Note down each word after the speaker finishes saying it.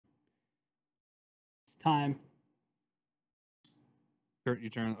time. You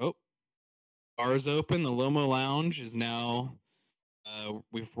turn. Oh, bar's open. The Lomo Lounge is now.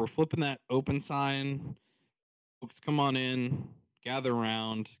 We're flipping that open sign. Folks, come on in. Gather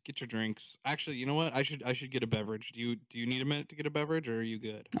around. Get your drinks. Actually, you know what? I should get a beverage. Do you need a minute to get a beverage, or are you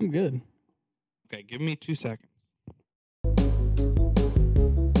good? I'm good. Okay, give me 2 seconds.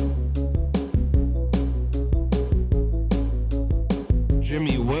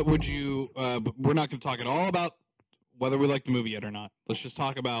 Jimmy, what would you? We're not going to talk at all about whether we like the movie yet or not. Let's just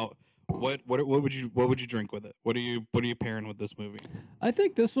talk about what would you drink with it? What are you pairing with this movie? I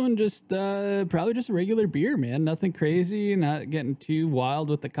think this one just probably just a regular beer, man. Nothing crazy. Not getting too wild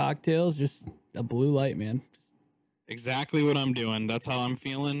with the cocktails. Just a Blue Light, man. Exactly what I'm doing. That's how I'm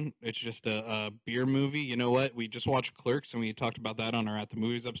feeling. It's just a beer movie. You know what? We just watched Clerks, and we talked about that on our At the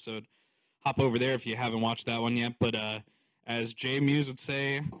Movies episode. Hop over there if you haven't watched that one yet. But as Jay Muse would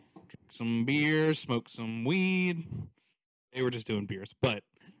say, drink some beer, smoke some weed. They were just doing beers, but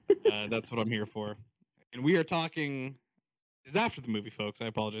that's what I'm here for. And we are talking. It's after the movie, folks. I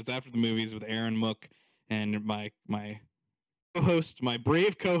apologize. After the movies with Aaron, Mook, and my co-host, my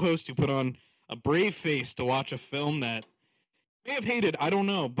brave co-host who put on a brave face to watch a film that may have hated, I don't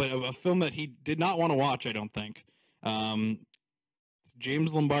know, but a film that he did not want to watch, I don't think. It's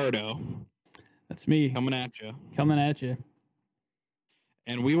James Lombardo. That's me. Coming at you. Coming at you.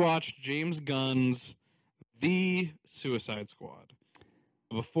 And we watched James Gunn's The Suicide Squad.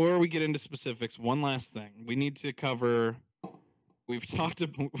 Before we get into specifics, one last thing. We need to cover... We've talked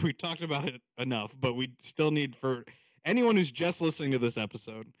about it enough, but we still need, for anyone who's just listening to this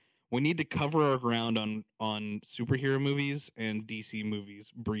episode, we need to cover our ground on superhero movies and DC movies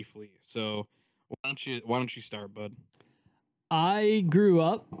briefly. So why don't you start, bud? I grew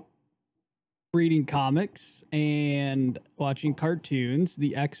up reading comics and watching cartoons,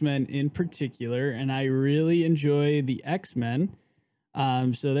 the X-Men in particular, and I really enjoy the X-Men.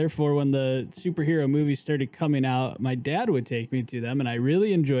 So therefore, when the superhero movies started coming out, my dad would take me to them, and I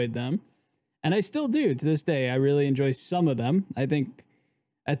really enjoyed them. And I still do to this day. I really enjoy some of them. I think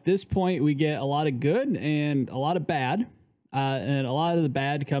at this point, we get a lot of good and a lot of bad, and a lot of the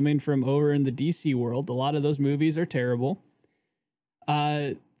bad coming from over in the DC world. A lot of those movies are terrible.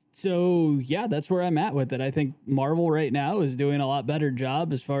 So yeah, that's where I'm at with it. I think Marvel right now is doing a lot better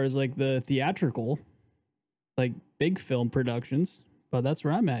job as far as like the theatrical, like big film productions. But that's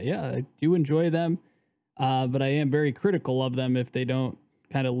where I'm at. Yeah, I do enjoy them, but I am very critical of them if they don't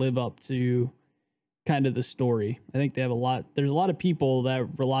kind of live up to kind of the story. I think they have there's a lot of people that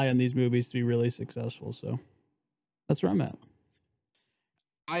rely on these movies to be really successful. So that's where I'm at.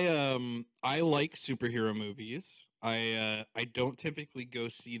 I like superhero movies. I don't typically go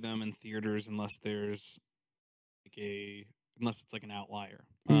see them in theaters unless there's unless it's like an outlier.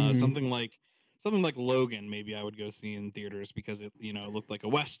 Something like Logan, maybe I would go see in theaters because it looked like a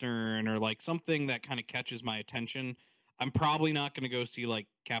Western or like something that kind of catches my attention. I'm probably not going to go see like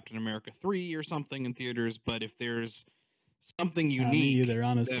Captain America 3 or something in theaters, but if there's something unique, me either,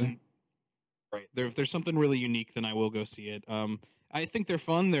 honestly. If there's something really unique, then I will go see it. I think they're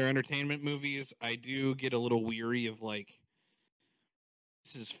fun. They're entertainment movies. I do get a little weary of like,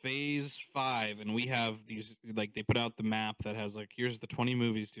 this is phase 5 and we have these, like, they put out the map that has like, here's the 20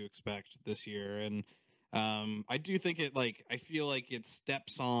 movies to expect this year. And I do think I feel like it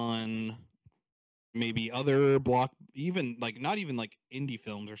steps on maybe other even like, not even like indie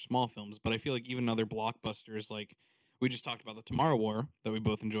films or small films, but I feel like even other blockbusters, like we just talked about the Tomorrow War that we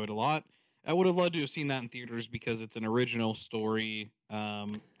both enjoyed a lot. I would have loved to have seen that in theaters because it's an original story,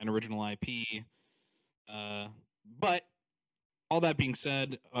 an original IP. But all that being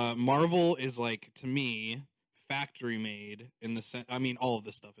said, Marvel is like, to me, factory made in the sense. I mean, all of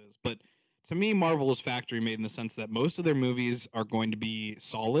this stuff is, but to me, Marvel is factory made in the sense that most of their movies are going to be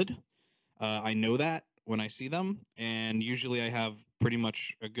solid. I know that when I see them, and usually I have pretty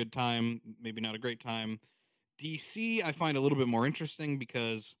much a good time, maybe not a great time. DC, I find a little bit more interesting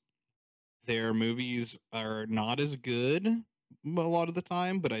because their movies are not as good a lot of the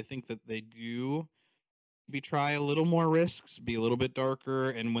time, but I think that they do try a little more risks, be a little bit darker,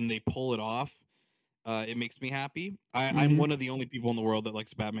 and when they pull it off, it makes me happy. I'm one of the only people in the world that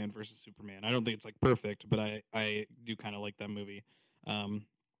likes Batman versus Superman. I don't think it's like perfect, but I do kind of like that movie.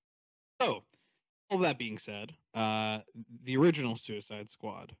 So, all that being said, the original Suicide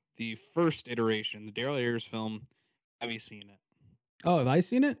Squad, the first iteration, the Daryl Ayers film, have you seen it? Oh, have I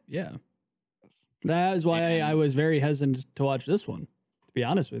seen it? Yeah. That is why I was very hesitant to watch this one, to be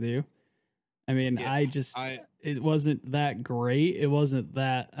honest with you. I mean, yeah, it wasn't that great. It wasn't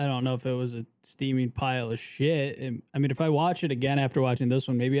that, I don't know if it was a steaming pile of shit. I mean, if I watch it again after watching this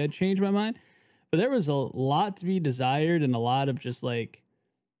one, maybe I'd change my mind. but there was a lot to be desired and a lot of just like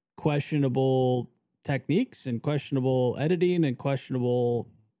questionable techniques and questionable editing and questionable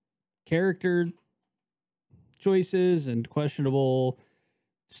character choices and questionable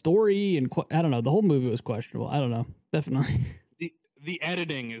story and I don't know. The whole movie was questionable. I don't know. Definitely. The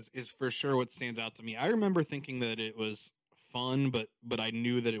editing is for sure what stands out to me. I remember thinking that it was fun, but I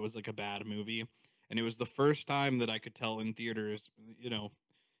knew that it was like a bad movie, and it was the first time that I could tell in theaters.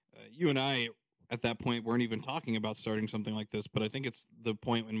 You and I at that point weren't even talking about starting something like this, but I think it's the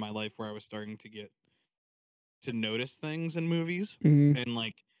point in my life where I was starting to get to notice things in movies Mhm. and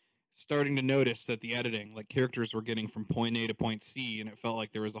like starting to notice that the editing, like characters were getting from point A to point C, and it felt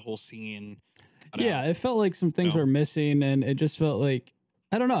like there was a whole scene cut Yeah, out. it felt like some things You know? were missing, and it just felt like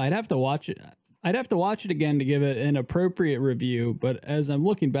I don't know. I'd have to watch it. I'd have to watch it again to give it an appropriate review. But as I'm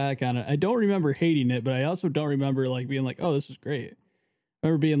looking back on it, I don't remember hating it, but I also don't remember like being like, "Oh, this was great." I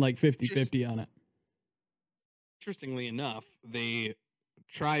remember being like 50-50 on it. Interestingly enough, they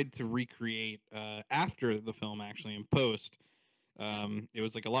tried to recreate after the film actually in post. It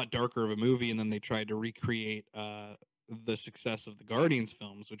was like a lot darker of a movie, and then they tried to recreate the success of the Guardians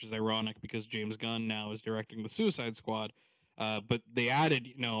films, which is ironic because James Gunn now is directing the Suicide Squad. But they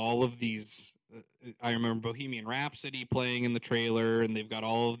added, all of these. I remember Bohemian Rhapsody playing in the trailer, and they've got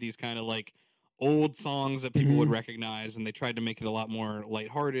all of these kind of like old songs that people would Mhm. recognize, and they tried to make it a lot more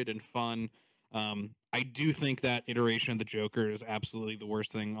lighthearted and fun. I do think that iteration of the Joker is absolutely the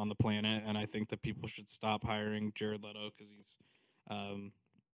worst thing on the planet, and I think that people should stop hiring Jared Leto because he's um,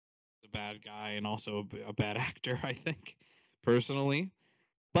 a bad guy and also a bad actor, I think, personally.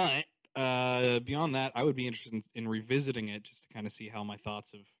 But beyond that, I would be interested in revisiting it just to kind of see how my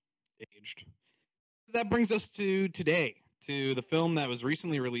thoughts have aged. That brings us to today, to the film that was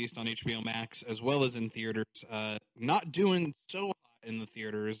recently released on HBO Max as well as in theaters. Not doing so hot in the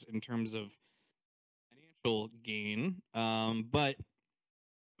theaters in terms of financial gain, but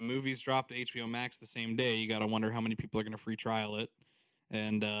movies dropped to HBO Max the same day. You got to wonder how many people are going to free trial it.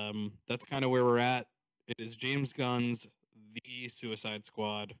 And that's kind of where we're at. It is James Gunn's The Suicide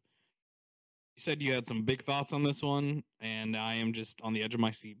Squad. You said you had some big thoughts on this one, and I am just on the edge of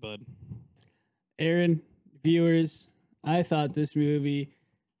my seat, bud. Aaron, viewers, I thought this movie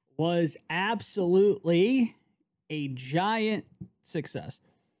was absolutely a giant success.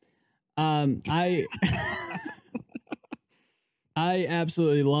 I I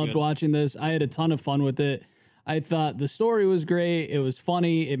absolutely loved Good. watching this. I had a ton of fun with it. I thought the story was great. It was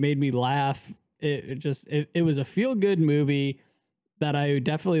funny. It made me laugh. It was a feel good movie that I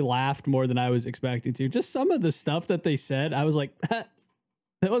definitely laughed more than I was expecting to. Just some of the stuff that they said, I was like, that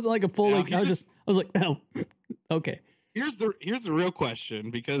wasn't like a full Now, like. I was like, oh, okay. Here's the real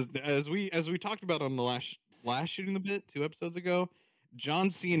question, because as we talked about on the last shooting the bit 2 episodes ago, John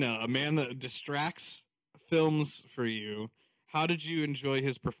Cena, a man that distracts films for you. How did you enjoy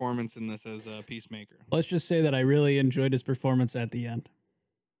his performance in this as a Peacemaker? Let's just say that I really enjoyed his performance at the end.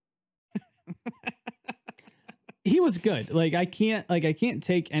 He was good. I can't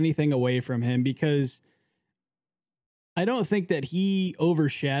take anything away from him because I don't think that he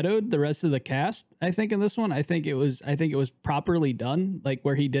overshadowed the rest of the cast. I think in this one, I think it was properly done, like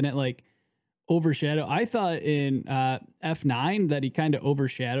where he didn't like overshadow. I thought in F9 that he kind of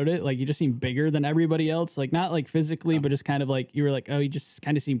overshadowed it. Like he just seemed bigger than everybody else. Like not like physically, but just kind of like you were like, oh, he just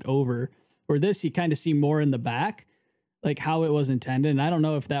kind of seemed over. Or this, he kind of seemed more in the back, like how it was intended. And I don't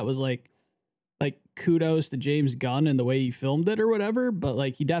know if that was like kudos to James Gunn and the way he filmed it or whatever, but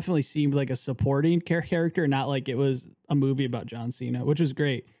like he definitely seemed like a supporting character, not like it was a movie about John Cena, which was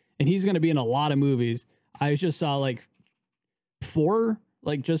great. And he's going to be in a lot of movies. I just saw like 4,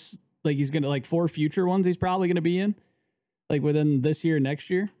 like just like he's going to like 4 future ones he's probably going to be in like within this year, next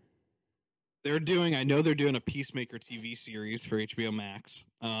year. I know they're doing a Peacemaker TV series for HBO Max.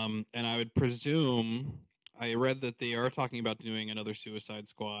 And I would presume, I read that they are talking about doing another Suicide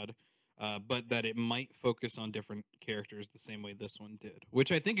Squad, but that it might focus on different characters the same way this one did,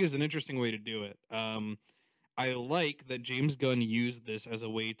 which I think is an interesting way to do it. I like that James Gunn used this as a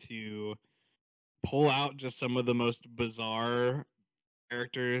way to pull out just some of the most bizarre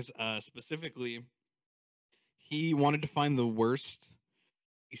characters. Specifically, he wanted to find the worst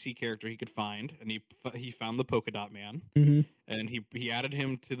DC character he could find, and he found the Polka Dot Man, Mm-hmm. and he added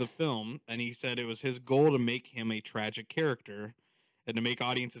him to the film, and he said it was his goal to make him a tragic character and to make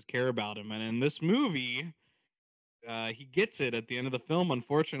audiences care about him. And in this movie, he gets it at the end of the film.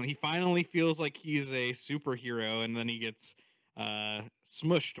 Unfortunately, he finally feels like he's a superhero, and then he gets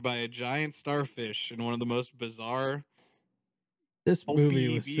smushed by a giant starfish in one of the most bizarre This movie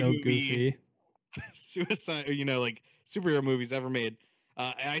pulpy was so B-movie goofy. suicide, like superhero movies ever made.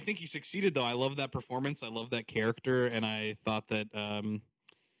 And I think he succeeded, though. I love that performance. I love that character, and I thought that, man,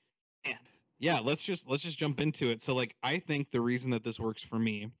 yeah. Let's just jump into it. So, like, I think the reason that this works for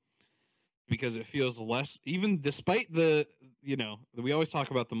me because it feels less, even despite the, we always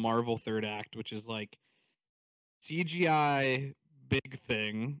talk about the Marvel third act, which is like CGI big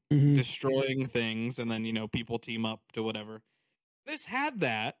thing Mhm. destroying things, and then people team up to whatever. This had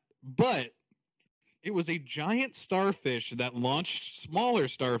that, but it was a giant starfish that launched smaller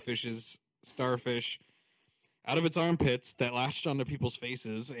starfish out of its armpits that latched onto people's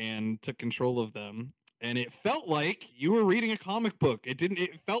faces and took control of them. And it felt like you were reading a comic book.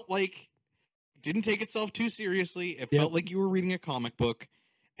 It felt like it didn't take itself too seriously. It Yep. felt like you were reading a comic book.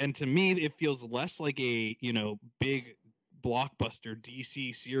 And to me, it feels less like a, big blockbuster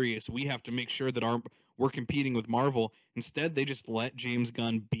DC series. We have to make sure that we're competing with Marvel. Instead, they just let James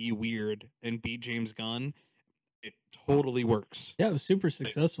Gunn be weird and be James Gunn. It totally works. Yeah, it was super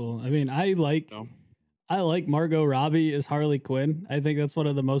successful. I mean, You know? I like Margot Robbie as Harley Quinn. I think that's one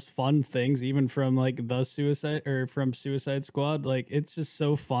of the most fun things, even from like from Suicide Squad. Like, it's just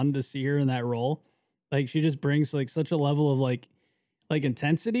so fun to see her in that role. Like, she just brings like such a level of like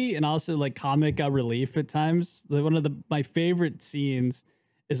intensity and also like comic relief at times. Like, one of my favorite scenes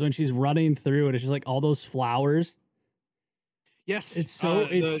is when she's running through and it's just like all those flowers. Yes, It's so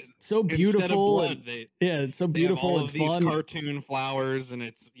instead of beautiful. blood, Yeah, it's so they have beautiful all and of these fun. cartoon flowers, and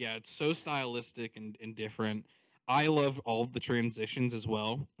it's so stylistic and different. I love all of the transitions as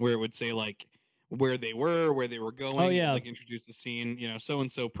well, where it would say like where they were going, Oh yeah, like introduce the scene, so and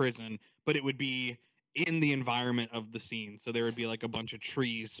so prison, but it would be in the environment of the scene. So there would be like a bunch of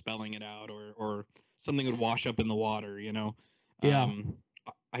trees spelling it out, or something would wash up in the water. yeah.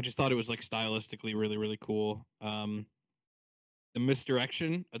 I just thought it was like stylistically really really cool. The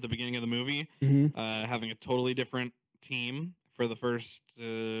misdirection at the beginning of the movie, Hmm. having a totally different team for the first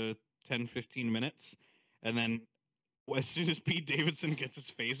 10, 15 minutes. And then as soon as Pete Davidson gets his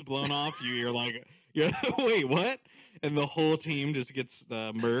face blown off, you're like, wait, what? And the whole team just gets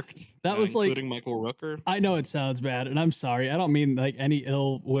murked, That was like, including Michael Rooker. I know it sounds bad, and I'm sorry. I don't mean like any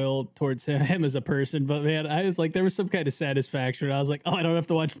ill will towards him as a person, but man, I was like, there was some kind of satisfaction. I was like, oh, I don't have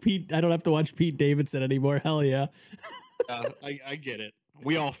to watch Pete. I don't have to watch Pete Davidson anymore. Hell yeah. I get it.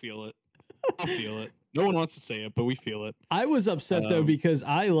 We all feel it. I feel it. No one wants to say it, but we feel it. I was upset though because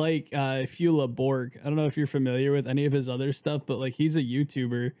I like Fula Borg. I don't know if you're familiar with any of his other stuff, but like he's a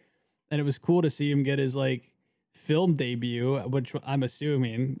YouTuber, and it was cool to see him get his like film debut, which I'm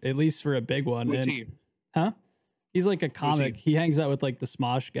assuming at least for a big one. Who's And he? huh? He's like a Who's he? comic. He hangs out with like the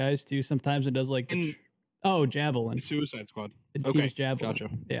Smosh guys too sometimes and does like Javelin. Suicide Squad. The Okay, team's Javelin. gotcha.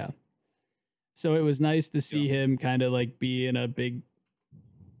 Yeah. So it was nice to see him kind of like be in a big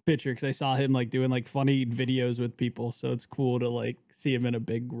picture because I saw him like doing like funny videos with people. So it's cool to like see him in a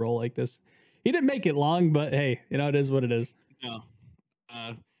big role like this. He didn't make it long, but hey, it is what it is. No.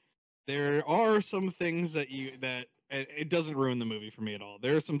 There are some things that it doesn't ruin the movie for me at all.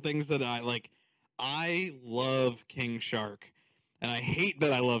 There are some things that I like. I love King Shark, and I hate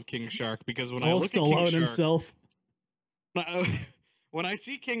that I love King Shark because when I look at King Shark himself. when I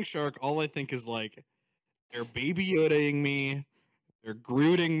see King Shark, all I think is like they're baby Yodaing me, they're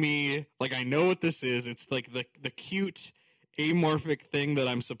Grooting me. Like I know what this is. It's like the cute amorphic thing that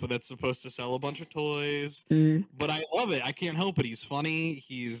that's supposed to sell a bunch of toys. But I love it. I can't help it. He's funny.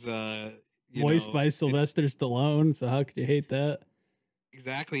 He's voiced by Sylvester Stallone. So how could you hate that?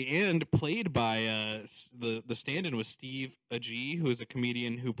 Exactly, and played by the stand-in was Steve Agee, who is a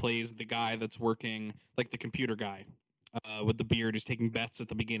comedian who plays the guy that's working like the computer guy with the beard, who's taking bets at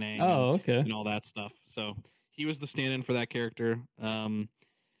the beginning. Okay. And all that stuff. So he was the stand-in for that character.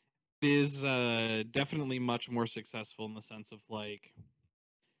 Is definitely much more successful in the sense of like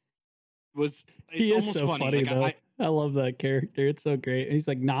he is so funny though. I love that character. It's so great. And he's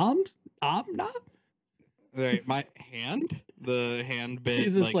like, nom. Right, my hand, the hand bit.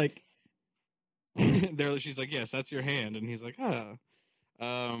 He's just like there. She's like, yes, that's your hand, and he's like, it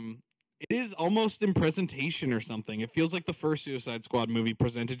is almost in presentation or something. It feels like the first Suicide Squad movie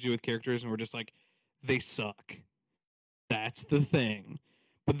presented you with characters, and we're just like, they suck. That's the thing.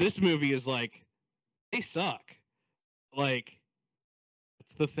 But this movie is like, they suck. Like,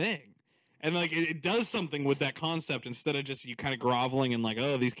 that's the thing. And like, it does something with that concept instead of just you kind of groveling and like,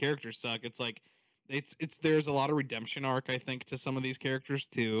 oh, these characters suck. It's like, there's a lot of redemption arc, I think, to some of these characters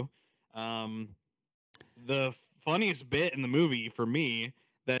too. The funniest bit in the movie for me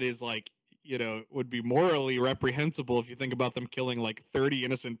that is like, would be morally reprehensible if you think about them killing like 30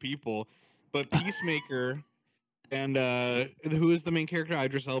 innocent people. But Peacemaker and who is the main character?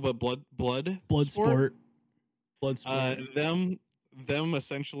 Idris Elba, Bloodsport. Bloodsport. Them them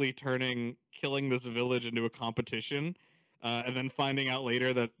essentially killing this village into a competition, and then finding out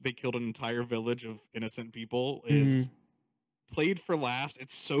later that they killed an entire village of innocent people Mhm. is played for laughs.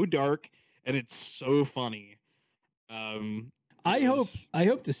 It's so dark and it's so funny. It was I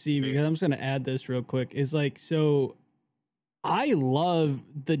hope to see, great. because I'm just gonna add this real quick, is like, so I love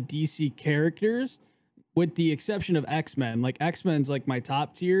the DC characters with the exception of X-Men. Like X-Men's like my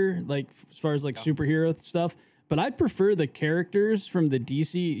top tier, like as far as like Yeah. superhero stuff. But I prefer the characters from the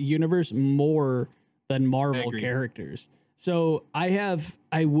DC universe more than Marvel agree. characters. So I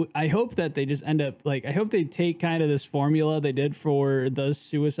hope that they just end up like, I hope they take kind of this formula they did for the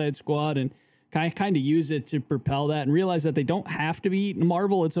Suicide Squad and kind of use it to propel that, and realize that they don't have to be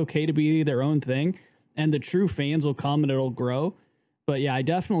Marvel. It's okay to be their own thing, and the true fans will come and it'll grow. But yeah, I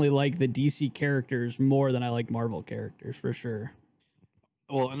definitely like the DC characters more than I like Marvel characters, for sure.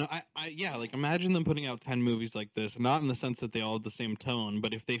 Well, and yeah, like imagine them putting out 10 movies like this, not in the sense that they all have the same tone,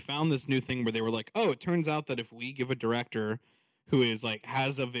 but if they found this new thing where they were like, oh, it turns out that if we give a director who is like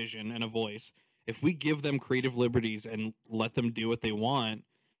has a vision and a voice, if we give them creative liberties and let them do what they want,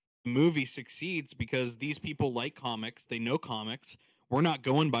 the movie succeeds because these people like comics, they know comics. We're not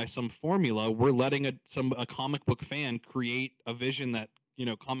going by some formula. We're letting a comic book fan create a vision that,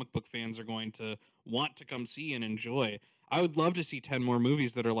 comic book fans are going to want to come see and enjoy. I would love to see 10 more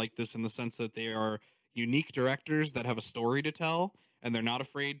movies that are like this, in the sense that they are unique directors that have a story to tell and they're not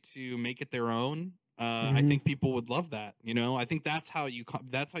afraid to make it their own. I Mhm. think people would love that. I think that's how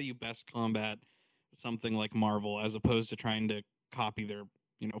you best combat something like Marvel, as opposed to trying to copy their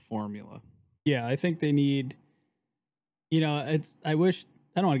formula. Yeah, I think they need, I wish,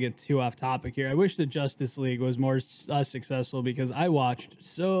 I don't want to get too off topic here. I wish the Justice League was more successful, because I watched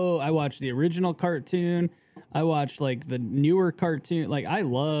the original cartoon. I watched like the newer cartoon. Like I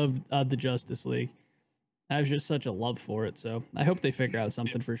love the Justice League. I have just such a love for it. So I hope they figure out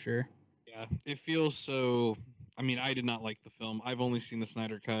something for sure. Yeah, it feels so. I mean, I did not like the film. I've only seen the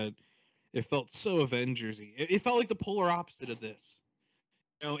Snyder cut. It felt so Avengers-y. It felt like the polar opposite of this.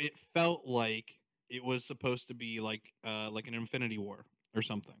 It felt like it was supposed to be like an Infinity War or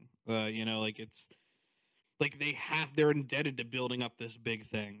something. Like it's like they're indebted to building up this big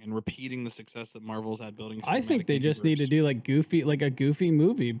thing and repeating the success that Marvel's had building. I think they just need to do do like a goofy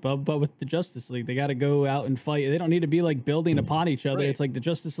movie, but with the Justice League, they got to go out and fight. They don't need to be like building upon each other. Right. It's like the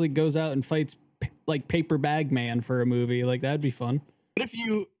Justice League goes out and fights like Paper Bag Man for a movie. Like that'd be fun.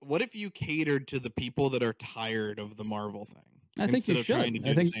 What if you catered to the people that are tired of the Marvel thing? I think you instead of trying to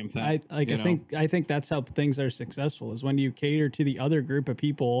should. do the same thing. I think that's how things are successful, is when you cater to the other group of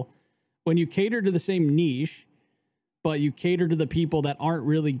people, when you cater to the same niche, but you cater to the people that aren't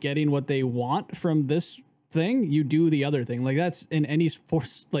really getting what they want from this thing, you do the other thing. Like that's in any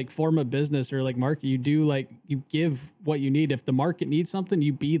form of business or like market, you do like, you give what you need. If the market needs something,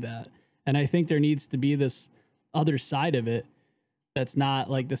 you be that. And I think there needs to be this other side of it that's not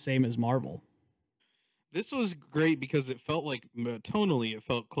like the same as Marvel. This was great because it felt like tonally it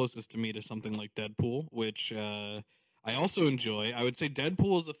felt closest to me to something like Deadpool, which I also enjoy. I would say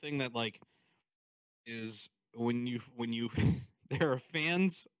Deadpool is a thing that like is when you there are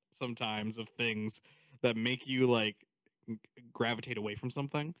fans sometimes of things that make you like gravitate away from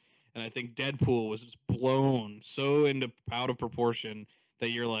something, and I think Deadpool was just blown so out of proportion that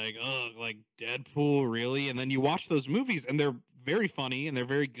you're like, oh, like Deadpool, really? And then you watch those movies and they're very funny and they're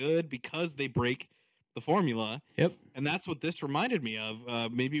very good because they break the formula. Yep. And that's what this reminded me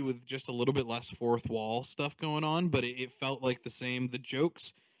of, maybe with just a little bit less fourth wall stuff going on, but it felt like the same. The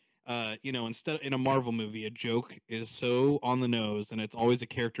jokes, instead in a Marvel movie, a joke is so on the nose and it's always a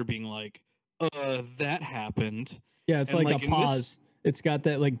character being like, that happened. Yeah, it's And like a pause. It's got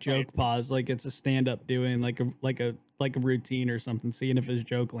that like joke Right. pause, like it's a stand up doing like a routine or something, seeing if his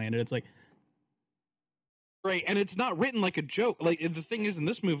joke landed. It's like, Right, and it's not written like a joke. Like the thing is, in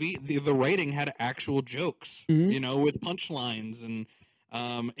this movie, the writing had actual jokes, Mhm. with punchlines, and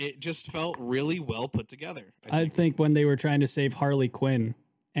it just felt really well put together. I think when they were trying to save Harley Quinn,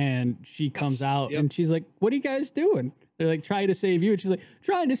 and she comes Yes, out yep. and she's like, "What are you guys doing?" They're like, "Trying to save you," and she's like,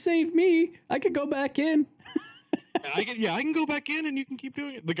 "Trying to save me. I could go back in." I can go back in, and you can keep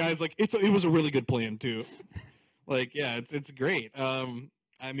doing it. The guy's like, it was a really good plan too. Like, yeah, it's great.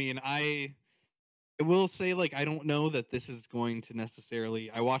 I mean, I will say, like, I don't know that this is going to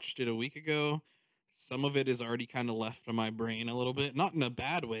necessarily. I watched it a week ago. Some of it is already kind of left in my brain a little bit, not in a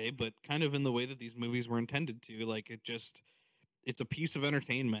bad way, but kind of in the way that these movies were intended to. Like, it's a piece of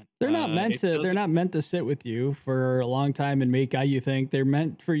entertainment. They're not meant to. They're not meant to sit with you for a long time and make you think. They're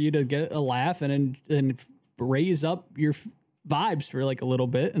meant for you to get a laugh and raise up your vibes for like a little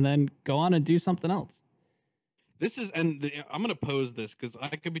bit, and then go on and do something else. this is, I'm gonna pose this because I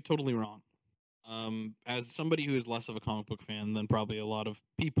could be totally wrong. As somebody who is less of a comic book fan than probably a lot of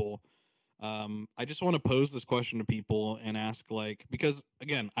people, I just want to pose this question to people and ask, like, because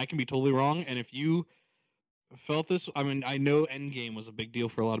again, I can be totally wrong, and if you felt this, I mean, I know Endgame was a big deal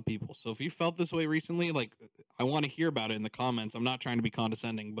for a lot of people, so if you felt this way recently, like, I want to hear about it in the comments. I'm not trying to be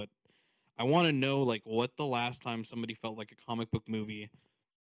condescending, but I want to know, like, what the last time somebody felt like a comic book movie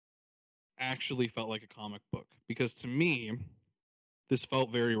actually felt like a comic book, because to me this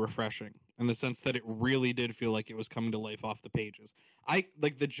felt very refreshing in the sense that it really did feel like it was coming to life off the pages. I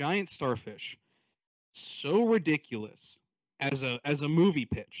like the giant starfish, so ridiculous as a movie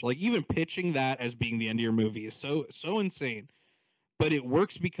pitch. Like, even pitching that as being the end of your movie is so insane. But it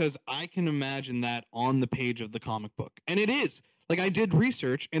works because I can imagine that on the page of the comic book. And it is. Like, I did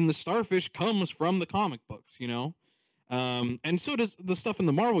research, and the starfish comes from the comic books, you know? And so does the stuff in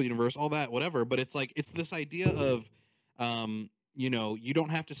the Marvel universe, all that, whatever. But it's like, it's this idea of, you know, you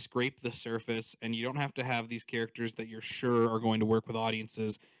don't have to scrape the surface, and you don't have to have these characters that you're sure are going to work with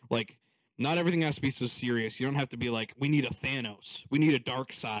audiences. Like, not everything has to be so serious. You don't have to be like, we need a Thanos, we need a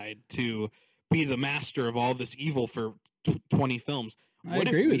dark side to be the master of all this evil for 20 films. I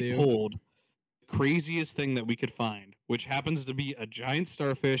agree with you. Pulled the craziest thing that we could find, which happens to be a giant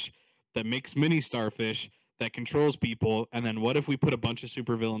starfish that makes mini starfish that controls people, and then what if we put a bunch of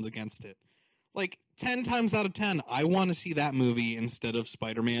supervillains against it? Like, 10 times out of 10, I want to see that movie instead of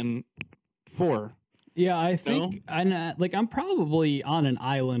Spider-Man 4. Yeah, I think I'm probably on an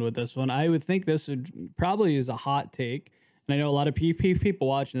island with this one. I would think this would probably is a hot take. And I know a lot of people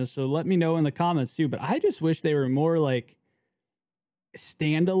watching this, so let me know in the comments too. But I just wish they were more like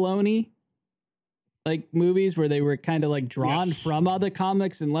standalone-y, like movies where they were kind of like drawn from other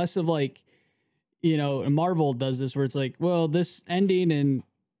comics, and less of like, you know, Marvel does this where it's like, well, this ending in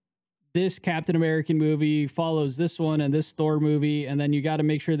this Captain American movie follows this one and this Thor movie, and then you got to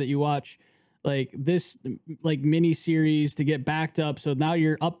make sure that you watch like this like mini series to get backed up, so now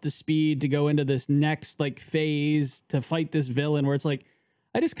you're up to speed to go into this next like phase to fight this villain, where it's like,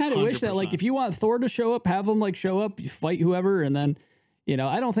 I just kind of wish that, like, if you want Thor to show up, have him like show up, you fight whoever, and then, you know,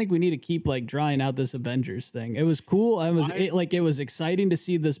 I don't think we need to keep like drawing out this Avengers thing. It was cool. It was exciting to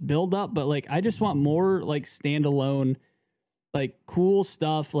see this build up, but like, I just want more like standalone, like cool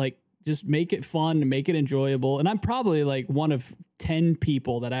stuff, like just make it fun and make it enjoyable. And I'm probably like one of 10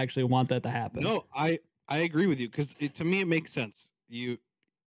 people that actually want that to happen. No, I agree with you, because to me it makes sense. If you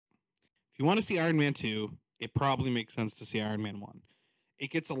want to see Iron Man 2, it probably makes sense to see Iron Man 1.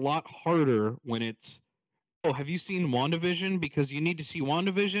 It gets a lot harder when it's, oh, have you seen WandaVision? Because you need to see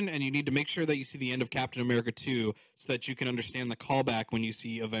WandaVision, and you need to make sure that you see the end of Captain America 2 so that you can understand the callback when you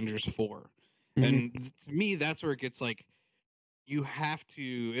see Avengers 4. Mm-hmm. And to me, that's where it gets like, you have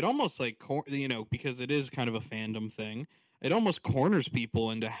to, it almost like, you know, because it is kind of a fandom thing, it almost corners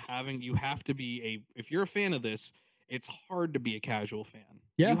people into having, you have to be if you're a fan of this, it's hard to be a casual fan.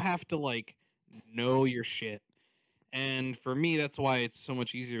 Yeah. You have to like know your shit. And for me, that's why it's so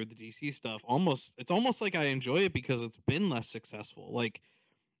much easier with the DC stuff. It's almost like I enjoy it because it's been less successful. Like,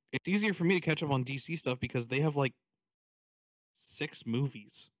 it's easier for me to catch up on DC stuff because they have like 6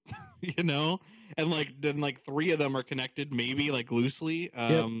 movies, you know, and like then like 3 of them are connected, maybe like loosely.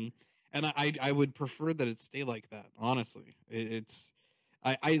 And I would prefer that it stay like that. Honestly,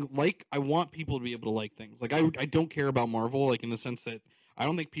 I want people to be able to like things. Like, I don't care about Marvel, like in the sense that I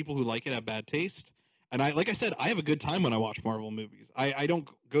don't think people who like it have bad taste. And like I said, I have a good time when I watch Marvel movies. I don't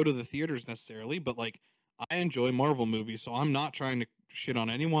go to the theaters necessarily, but like, I enjoy Marvel movies, so I'm not trying to shit on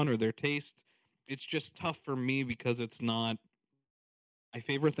anyone or their taste. It's just tough for me because it's not my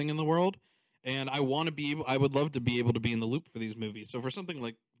favorite thing in the world, and I would love to be able to be in the loop for these movies. So for something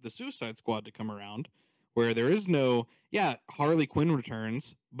like the Suicide Squad to come around, where there is no, Harley Quinn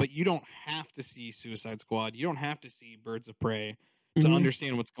returns, but you don't have to see Suicide Squad, you don't have to see Birds of Prey to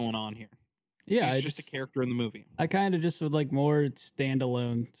understand what's going on here. Yeah, he's just a character in the movie. I kind of just would like more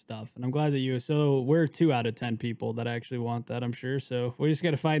standalone stuff, and I'm glad that so we're 2 out of 10 people that actually want that, I'm sure. So we just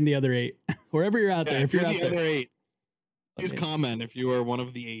got to find the other 8 wherever you're out there. If you're out there, other 8. Please comment if you are one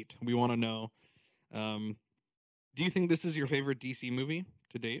of the 8. We want to know. Do you think this is your favorite DC movie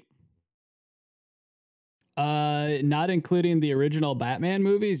to date? Not including the original Batman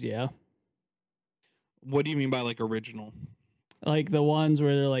movies, yeah. What do you mean by like original? Like the ones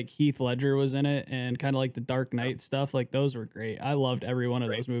where like Heath Ledger was in it, and kind of like the Dark Knight stuff. Like, those were great. I loved every one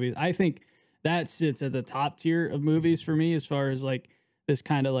of those movies. I think that sits at the top tier of movies for me as far as like this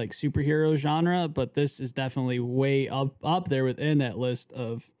kind of like superhero genre, but this is definitely way up there within that list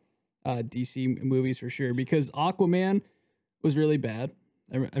of DC movies for sure, because Aquaman was really bad.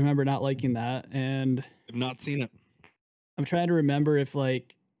 I remember not liking that, and I've not seen it. I'm trying to remember if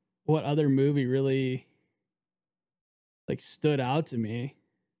like what other movie really like stood out to me.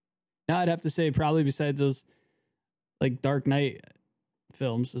 Now I'd have to say probably besides those like Dark Knight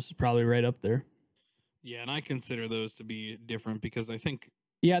films, this is probably right up there. Yeah, and I consider those to be different because I think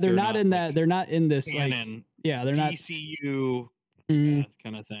Yeah, they're not in that. like They're not in this like. canon Yeah, they're not DCU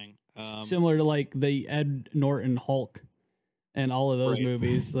kind of thing. similar to like the Ed Norton Hulk and all of those Right.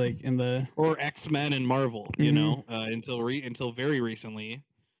 movies, like in the or X-Men and Marvel, you know, until very recently.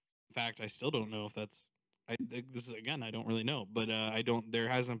 In fact, I still don't know if that's. This is again, I don't really know, but I don't. There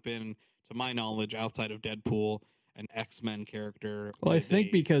hasn't been, to my knowledge, outside of Deadpool, an X-Men character. well, I with think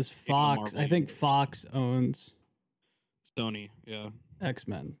a because in the Fox, Marvel I think universe. Fox owns Sony, yeah.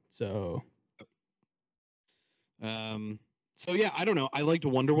 X-Men, so So yeah, I don't know. I liked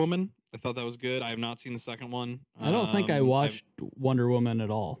Wonder Woman. I thought that was good. I have not seen the second one. I don't think I I've watched Wonder Woman at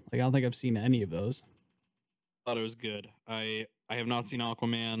all. Like I don't think I've seen any of those. thought it was good. I have not seen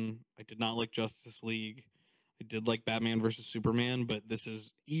Aquaman. I did not like Justice League. I did like Batman versus Superman, but this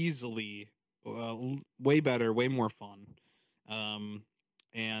is easily way better, way more fun. Um,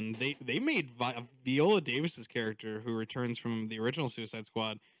 and they made Viola Davis's character, who returns from the original Suicide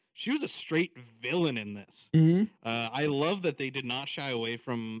Squad. She was a straight villain in this. Mm-hmm. I love that they did not shy away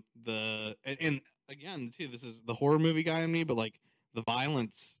from and again too. This is the horror movie guy in me, but like the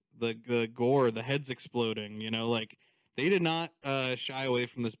violence, the gore, the heads exploding. You know, like they did not shy away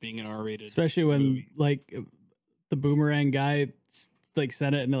from this being an R-rated, Especially when movie. like the boomerang guy like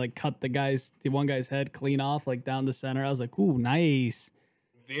sent it and like cut the one guy's head clean off like down the center. I was like, ooh, nice.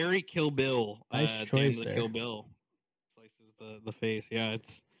 Very Kill Bill. Nice At choice the there. Kill Bill slices the face. Yeah,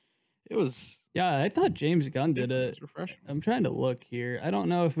 it was. Yeah, I thought James Gunn did it. It's refreshing. I'm trying to look here. I don't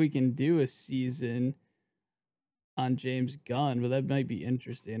know if we can do a season on James Gunn, but that might be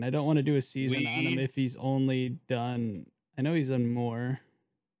interesting. I don't want to do a season on him if he's only done. I know he's done more.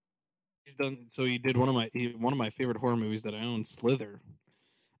 He's done. So he did one of my favorite horror movies that I own, Slither.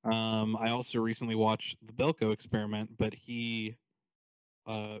 I also recently watched The Belko Experiment, but he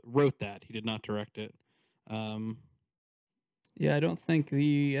wrote that. He did not direct it. Yeah, I don't think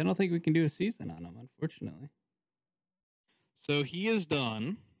we can do a season on him, unfortunately. So he has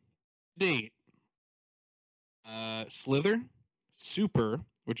done date Slither, Super,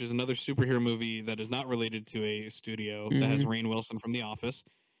 which is another superhero movie that is not related to a studio that has Rainn Wilson from The Office.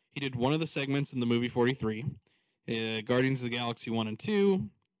 He did one of the segments in the movie 43, Guardians of the Galaxy 1 and 2,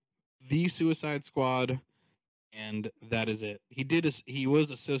 The Suicide Squad, and that is it. He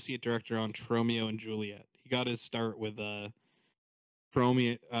was associate director on Tromeo and Juliet. He got his start with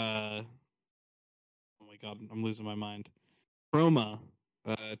Tromeo. Oh my god, I'm losing my mind. Troma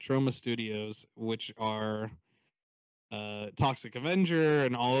Studios, which are Toxic Avenger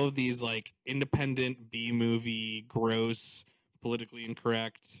and all of these like independent B movie, gross, politically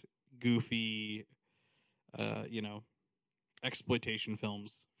incorrect, goofy, exploitation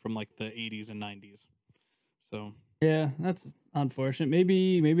films from like the 80s and 90s. So yeah, that's unfortunate.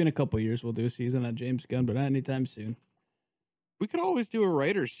 Maybe in a couple years we'll do a season on James Gunn, but not anytime soon. we could always do a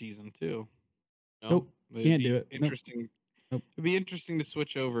writer's season too. No? Nope, can't do it. Interesting. Nope. It'd be interesting to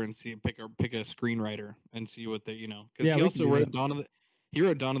switch over and pick a screenwriter and see what they, because Yeah, he we also can do wrote that. he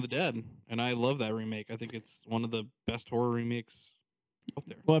wrote Dawn of the Dead, and I love that remake. I think it's one of the best horror remakes out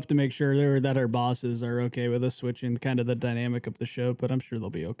there. We'll have to make sure that our bosses are okay with us switching kind of the dynamic of the show, but I'm sure they'll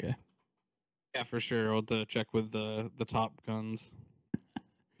be okay. Yeah, for sure. I'll have to check with the Top Guns.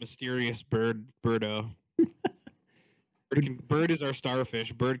 Mysterious Birdo. Bird is our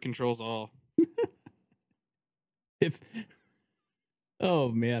starfish. Bird controls all. Oh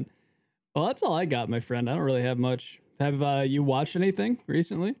man, well that's all I got, my friend. I don't really have much. Have you watched anything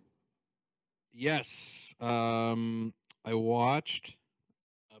recently? Yes, I watched.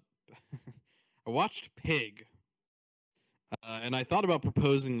 I watched Pig, and I thought about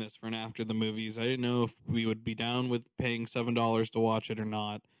proposing this for an after the movies. I didn't know if we would be down with paying $7 to watch it or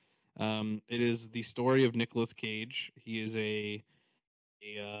not. It is the story of Nicolas Cage. He is a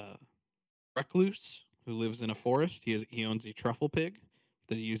recluse who lives in a forest. He owns a truffle pig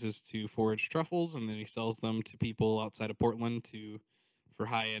that he uses to forage truffles, and then he sells them to people outside of Portland for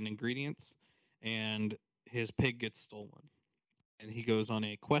high-end ingredients. And his pig gets stolen, and he goes on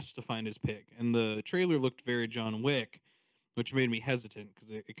a quest to find his pig. And the trailer looked very John Wick, which made me hesitant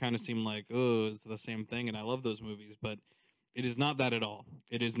because it kind of seemed like, oh, it's the same thing. And I love those movies, but it is not that at all.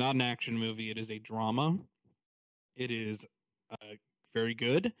 It is not an action movie. It is a drama. It is very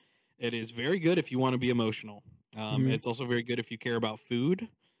good. It is very good if you want to be emotional. It's also very good if you care about food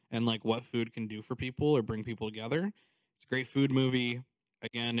and like what food can do for people or bring people together. It's a great food movie.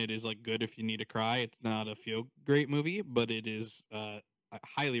 again, it is like good if you need to cry. It's not a feel great movie, but it is. I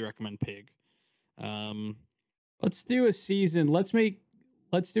highly recommend Pig. Um, Let's do a season. Let's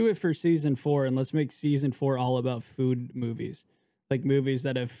do it for season 4, and let's make season 4 all about food movies, like movies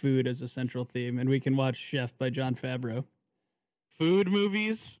that have food as a central theme, and we can watch Chef by John Favreau. Food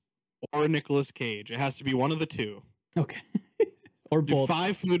movies or Nicolas Cage. It has to be one of the two. Okay. Or Do both.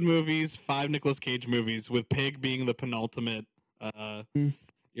 5 food movies, 5 Nicolas Cage movies, with Pig being the penultimate. Or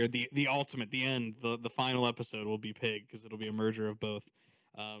the ultimate, the end, the final episode will be Pig because it'll be a merger of both.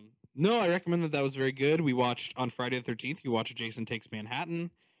 No, I recommend that was very good. We watched on Friday the 13th. You watch Jason Takes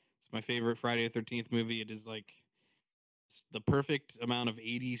Manhattan. It's my favorite Friday the 13th movie. It is like the perfect amount of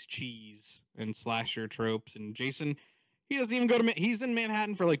 80s cheese and slasher tropes. And Jason, he doesn't even go to. He's in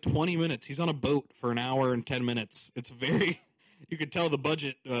Manhattan for like 20 minutes. He's on a boat for an hour and 10 minutes. It's very. You could tell the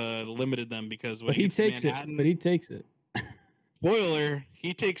budget limited them because when But he takes it. But he takes it. Spoiler: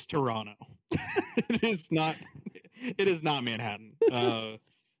 he takes Toronto. It is not. It is not Manhattan.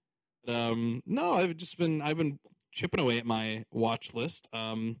 No, I've been chipping away at my watch list.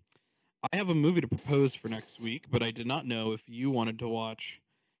 I have a movie to propose for next week, but I did not know if you wanted to watch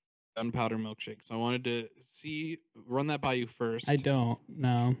Gunpowder Milkshake. So I wanted to run that by you first. I don't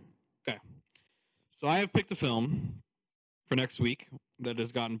know. Okay. So I have picked a film for next week that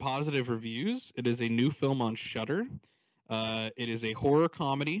has gotten positive reviews. It is a new film on Shudder. It is a horror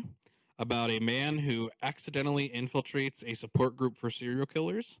comedy about a man who accidentally infiltrates a support group for serial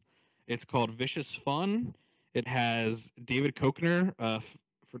killers. It's called Vicious Fun. It has David Koechner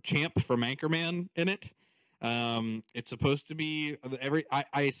for Champ from Anchorman in it. It's supposed to be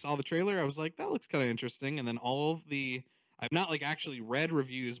I saw the trailer. I was like, that looks kind of interesting. And then I've not like actually read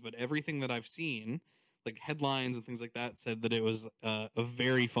reviews, but everything that I've seen, like headlines and things like that, said that it was a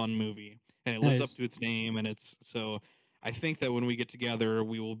very fun movie and it lives up to its name. And I think that when we get together,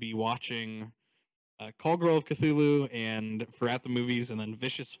 we will be watching Call Girl of Cthulhu and for At the Movies, and then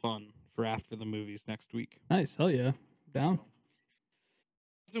Vicious Fun for After the Movies next week. Nice. Hell yeah. Down.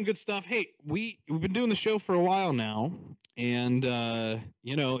 Some good stuff. Hey, we've been doing the show for a while now, and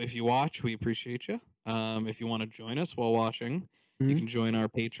if you watch, we appreciate you. If you want to join us while watching, you can join our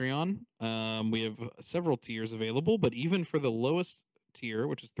Patreon. We have several tiers available, but even for the lowest tier,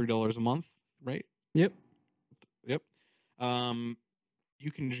 which is $3 a month, right? Yep. You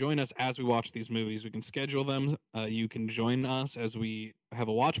can join us as we watch these movies. We can schedule them. You can join us as we have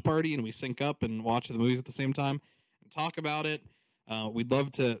a watch party and we sync up and watch the movies at the same time and talk about it. We'd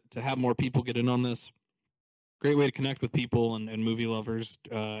love to have more people get in on this. Great way to connect with people and movie lovers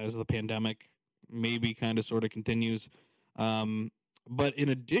as the pandemic maybe kind of sort of continues. But in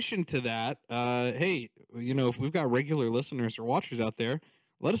addition to that, hey, if we've got regular listeners or watchers out there,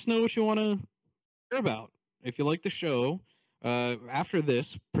 let us know what you want to hear about. If you like the show, after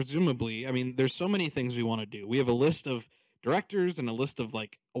this, presumably, I mean, there's so many things we want to do. We have a list of directors and a list of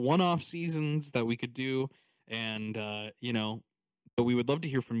like one-off seasons that we could do. And, but we would love to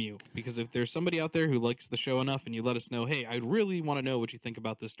hear from you, because if there's somebody out there who likes the show enough and you let us know, hey, I really want to know what you think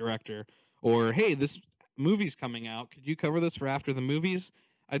about this director, or hey, this movie's coming out, could you cover this for After the Movies?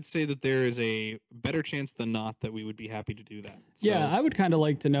 I'd say that there is a better chance than not that we would be happy to do that. So, yeah, I would kind of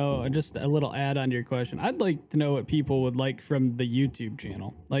like to know, just a little add on to your question. I'd like to know what people would like from the YouTube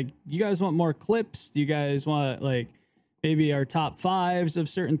channel. Like, you guys want more clips? Do you guys want like maybe our top 5s of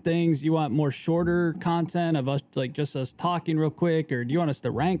certain things? You want more shorter content of us, like just us talking real quick, or do you want us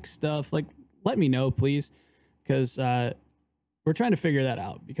to rank stuff? Like, let me know, please, because we're trying to figure that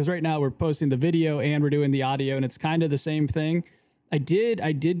out. Because right now we're posting the video and we're doing the audio, and it's kind of the same thing. I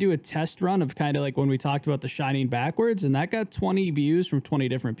did do a test run of kind of like when we talked about The Shining backwards, and that got 20 views from 20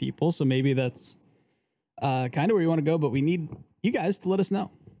 different people. So maybe that's kind of where you want to go, but we need you guys to let us know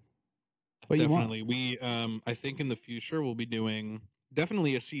what definitely. you want. I think in the future we'll be doing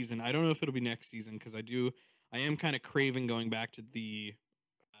definitely a season. I don't know if it'll be next season, because I am kind of craving going back to the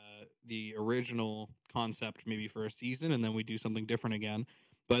original concept maybe for a season, and then we do something different again.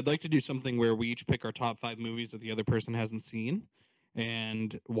 But I'd like to do something where we each pick our top 5 movies that the other person hasn't seen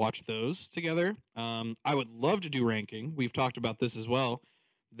and watch those together. I would love to do ranking. We've talked about this as well.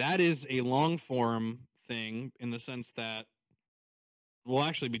 That is a long form thing in the sense that we'll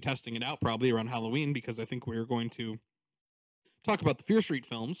actually be testing it out probably around Halloween, because I think we're going to talk about the Fear Street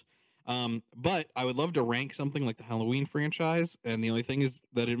films. But I would love to rank something like the Halloween franchise, and the only thing is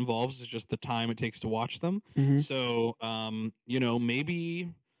that it involves is just the time it takes to watch them. So, maybe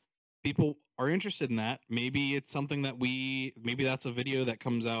people are interested in that. Maybe it's something that maybe that's a video that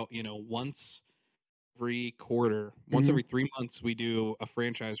comes out, once every quarter, once every 3 months, we do a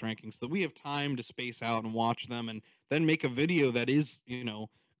franchise ranking so that we have time to space out and watch them and then make a video that is,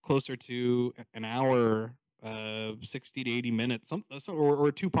 closer to an hour, 60 to 80 minutes, or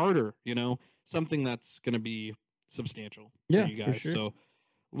a two-parter, something that's going to be substantial for Yeah, you for guys. sure. So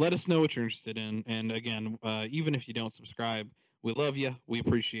let us know what you're interested in. And again, even if you don't subscribe, we love you. We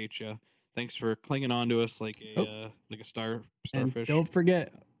appreciate you. Thanks for clinging on to us like a And starfish. don't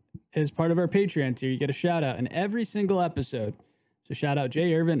forget, as part of our Patreon tier, you get a shout out in every single episode. So shout out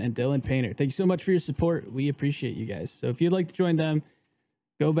Jay Irvin and Dylan Painter. Thank you so much for your support. We appreciate you guys. So if you'd like to join them,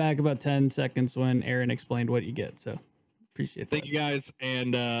 go back about 10 seconds when Aaron explained what you get. So appreciate that. Thank you guys.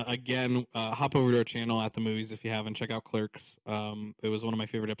 And again, hop over to our channel at the movies if you haven't. Check out Clerks. It was one of my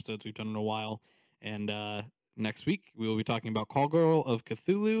favorite episodes we've done in a while. And next week we will be talking about Call Girl of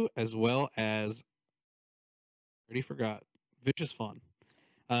Cthulhu, as well as already forgot Vicious Fun.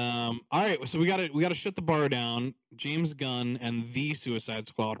 All right, so we gotta shut the bar down. James Gunn and the Suicide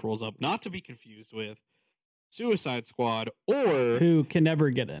Squad rolls up, not to be confused with Suicide Squad or Who can never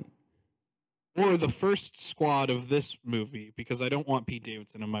get in. Or the first squad of this movie, because I don't want Pete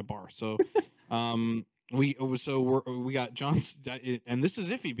Davidson in my bar. So we got John, and this is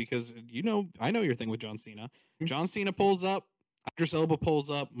iffy because I know your thing with John Cena. John Cena pulls up, Idris Elba pulls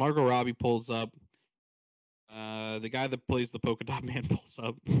up, Margot Robbie pulls up. The guy that plays the polka dot man pulls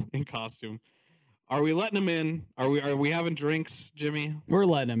up in costume. Are we letting him in? Are we having drinks, Jimmy? We're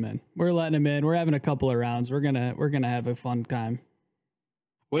letting him in. We're having a couple of rounds. We're gonna have a fun time.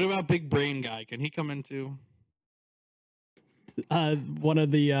 What about Big Brain Guy? Can he come in too? One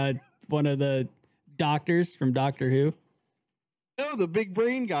of the doctors from Doctor Who. No, the big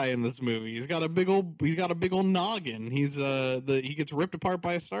brain guy in this movie. He's got a big old noggin. He gets ripped apart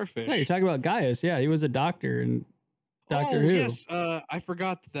by a starfish. Yeah, you're talking about Gaius. Yeah, he was a doctor in Doctor Who. Yes, I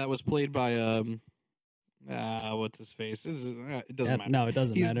forgot that was played by what's his face? It doesn't matter. No, it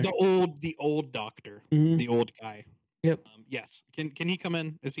doesn't He's matter. the old doctor, the old guy. Yep. Yes. Can he come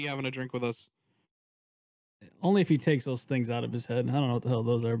in? Is he having a drink with us? Only if he takes those things out of his head. I don't know what the hell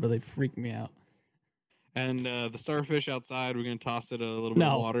those are, but they freak me out. And the starfish outside, we're gonna toss it a little bit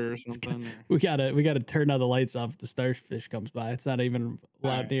of water or something. We gotta turn all the lights off if the starfish comes by. It's not even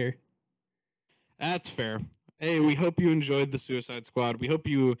allowed near. That's fair. Hey, we hope you enjoyed the Suicide Squad. We hope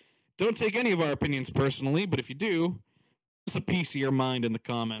you don't take any of our opinions personally, but if you do, just a piece of your mind in the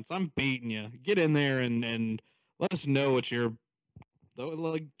comments. I'm baiting you. Get in there and let us know what your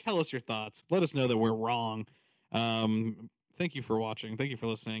tell us your thoughts. Let us know that we're wrong. Thank you for watching. Thank you for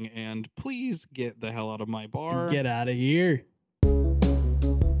listening. And please get the hell out of my bar. Get out of here.